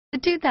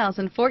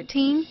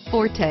2014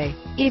 Forte.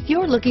 If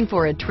you're looking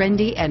for a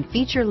trendy and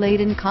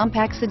feature-laden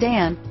compact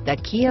sedan, the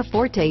Kia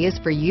Forte is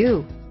for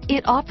you.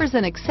 It offers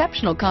an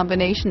exceptional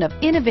combination of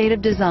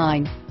innovative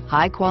design,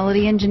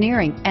 high-quality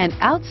engineering, and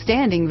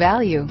outstanding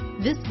value.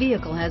 This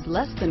vehicle has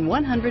less than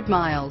 100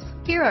 miles.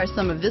 Here are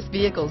some of this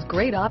vehicle's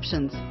great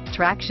options: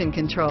 traction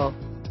control,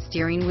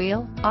 steering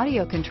wheel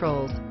audio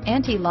controls,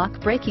 anti-lock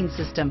braking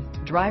system,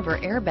 driver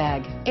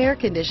airbag, air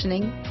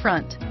conditioning,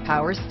 front,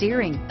 power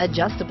steering,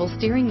 adjustable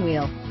steering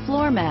wheel,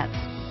 floor mats,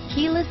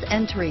 keyless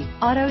entry,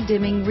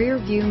 auto-dimming rear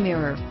view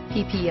mirror,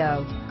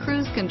 PPO,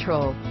 cruise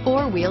control,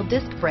 four-wheel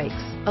disc brakes,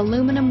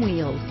 aluminum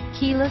wheels,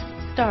 keyless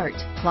start,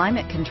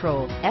 climate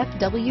control,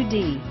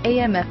 FWD,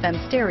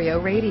 AM/FM stereo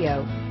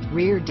radio,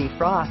 rear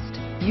defrost,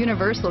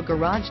 universal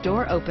garage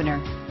door opener,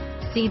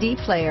 CD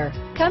player.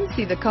 Come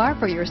see the car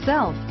for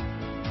yourself.